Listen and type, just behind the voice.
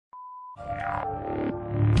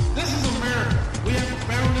This is America. We have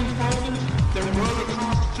founding fathers that wrote a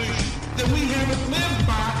constitution that we haven't lived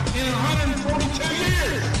by in 142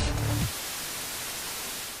 years.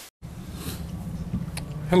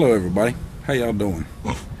 Hello everybody, how y'all doing?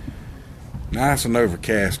 Nice and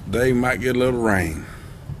overcast today, might get a little rain.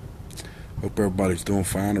 Hope everybody's doing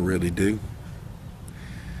fine, I really do.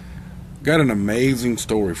 Got an amazing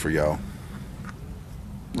story for y'all.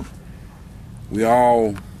 We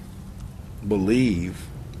all believe,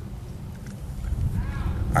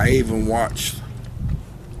 I even watched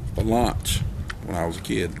the launch when I was a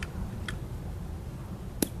kid.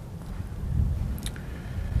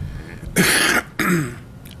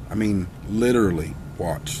 I mean, literally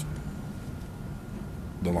watched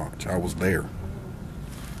the launch. I was there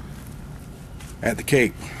at the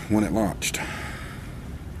Cape when it launched.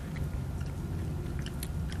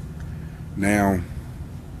 Now,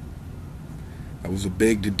 that was a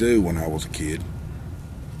big to do when I was a kid.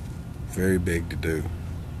 Very big to do.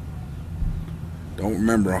 Don't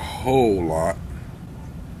remember a whole lot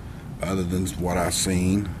other than what I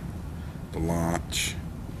seen, the launch,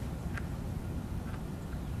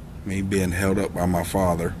 me being held up by my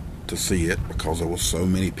father to see it because there was so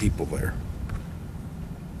many people there.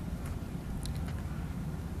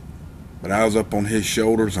 But I was up on his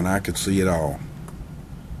shoulders and I could see it all.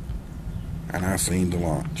 And I seen the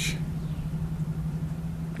launch.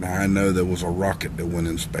 Now I know there was a rocket that went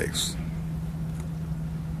in space.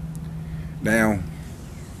 Now,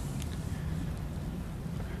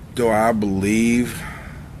 do I believe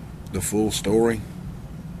the full story?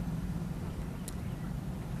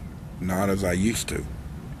 Not as I used to.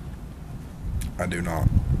 I do not.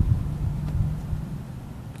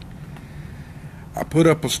 I put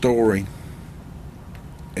up a story,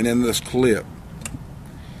 and in this clip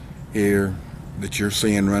here that you're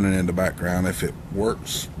seeing running in the background, if it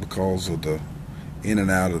works because of the in and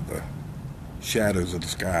out of the shadows of the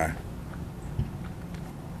sky,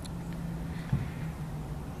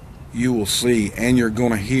 you will see, and you're going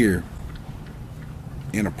to hear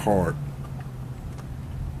in a part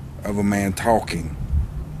of a man talking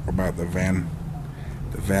about the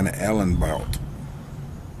Van Allen belt.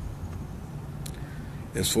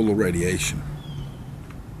 It's full of radiation.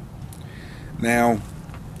 Now,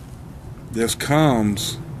 this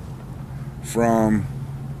comes from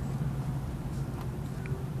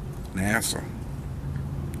NASA,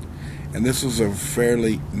 and this is a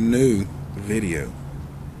fairly new video.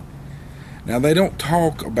 Now, they don't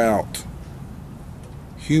talk about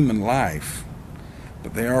human life,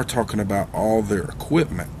 but they are talking about all their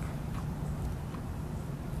equipment.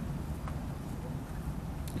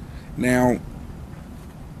 Now,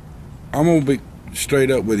 I'm going to be straight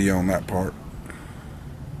up with you on that part.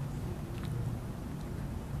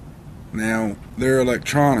 Now, their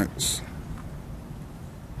electronics,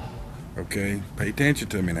 okay, pay attention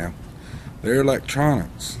to me now. Their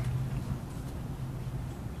electronics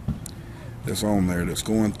that's on there, that's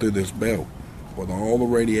going through this belt with all the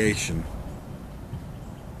radiation,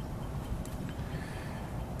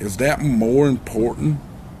 is that more important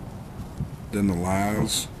than the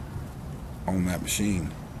lives on that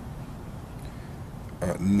machine?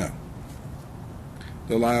 No.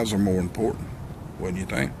 The lives are more important. What do you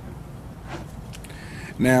think?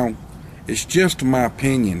 Now, it's just my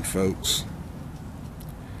opinion, folks,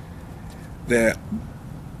 that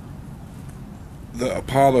the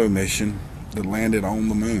Apollo mission that landed on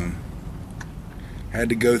the moon had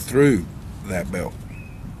to go through that belt.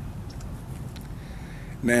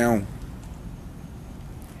 Now,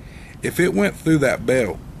 if it went through that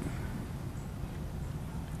belt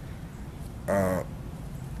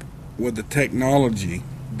with the technology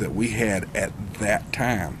that we had at that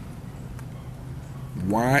time,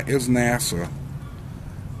 why is NASA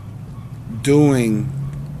doing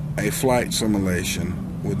a flight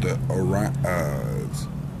simulation with the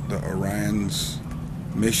Orion's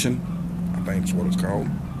mission? I think that's what it's called.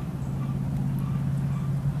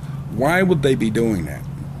 Why would they be doing that?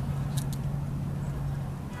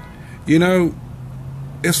 You know,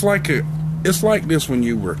 it's like this when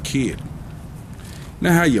you were a kid. You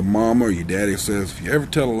know how your mama or your daddy says, if you ever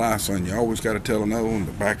tell a lie, son, you always got to tell another one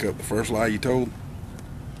to back up the first lie you told?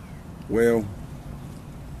 Well,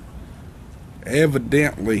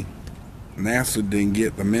 evidently, NASA didn't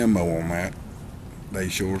get the memo on that. They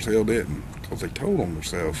sure as hell didn't, because they told on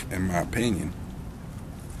themselves, in my opinion.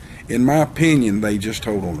 In my opinion, they just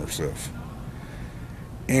told on themselves.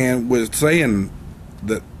 And with saying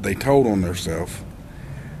that they told on themselves,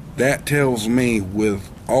 that tells me, with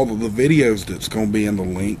all of the videos that's going to be in the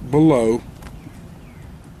link below,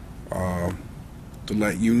 to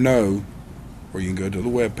let you know or you can go to the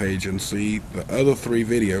webpage and see the other 3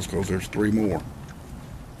 videos, because there's 3 more,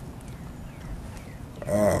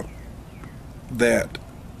 that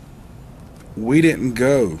we didn't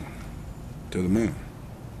go to the moon.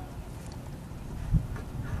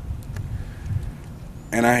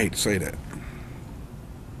 And I hate to say that.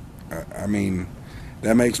 I mean,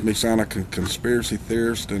 that makes me sound like a conspiracy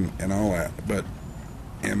theorist and all that. But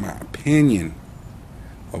in my opinion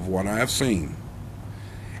of what I've seen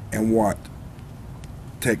and what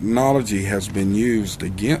technology has been used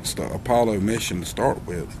against the Apollo mission to start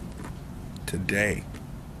with today,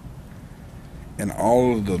 and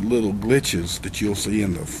all of the little glitches that you'll see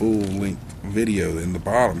in the full-length video in the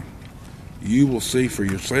bottom, you will see for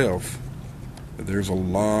yourself that there's a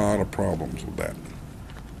lot of problems with that.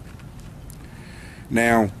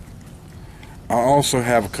 Now, I also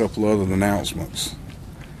have a couple other announcements.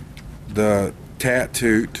 The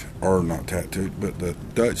Tattooed, or not Tattooed, but the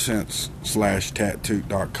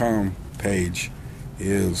DutchSense/Tattooed.com page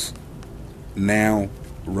is now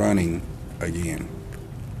running again.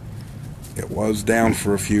 It was down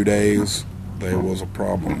for a few days. There was a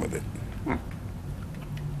problem with it.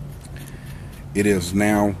 It is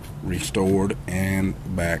now restored and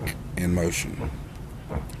back in motion.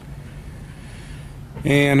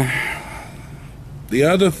 And the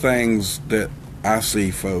other things that I see,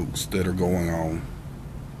 folks, that are going on,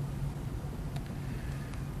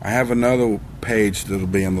 I have another page that'll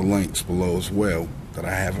be in the links below as well that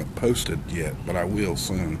I haven't posted yet, but I will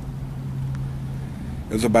soon.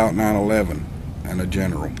 It's about 9/11 and a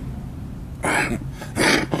general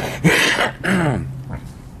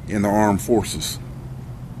in the armed forces.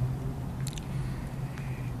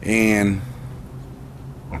 And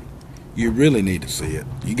you really need to see it.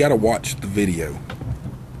 You got to watch the video.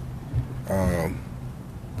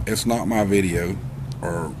 It's not my video,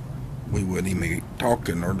 or we wouldn't even be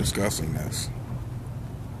talking or discussing this.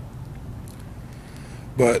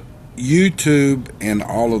 But YouTube and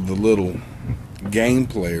all of the little game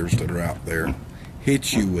players that are out there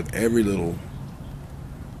hit you with every little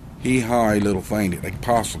hee-haw little thing that they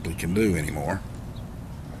possibly can do anymore.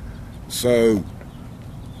 So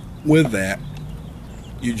with that,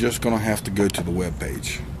 you're just going to have to go to the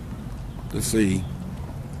webpage to see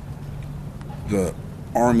the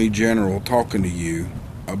Army General talking to you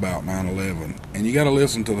about 9/11. And you got to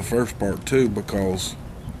listen to the first part too, because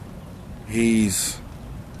he's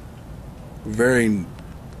very,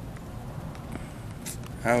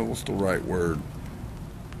 what's the right word?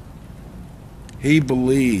 He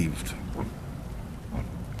believed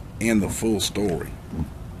in the full story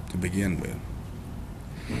to begin with.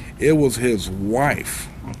 It was his wife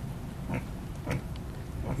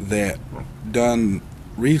that done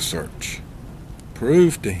research,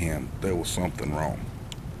 proved to him there was something wrong.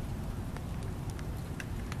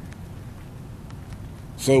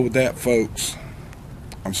 So with that, folks,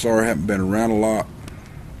 I'm sorry I haven't been around a lot.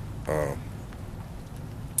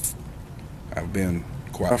 I've been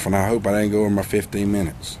quiet, and I hope I didn't go over my 15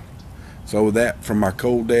 minutes. So with that, from my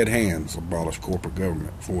cold dead hands, abolish corporate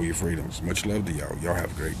government for your freedoms. Much love to y'all. Y'all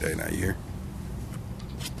have a great day now, you hear?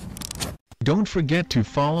 Don't forget to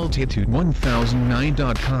follow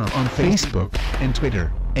Tattooed1009.com on Facebook and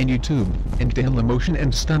Twitter and YouTube, and Dailymotion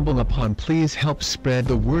and StumbleUpon. Please help spread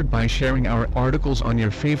the word by sharing our articles on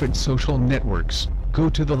your favorite social networks. Go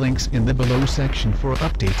to the links in the below section for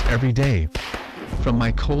updates every day. From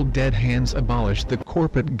my cold dead hands, abolish the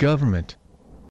corporate government.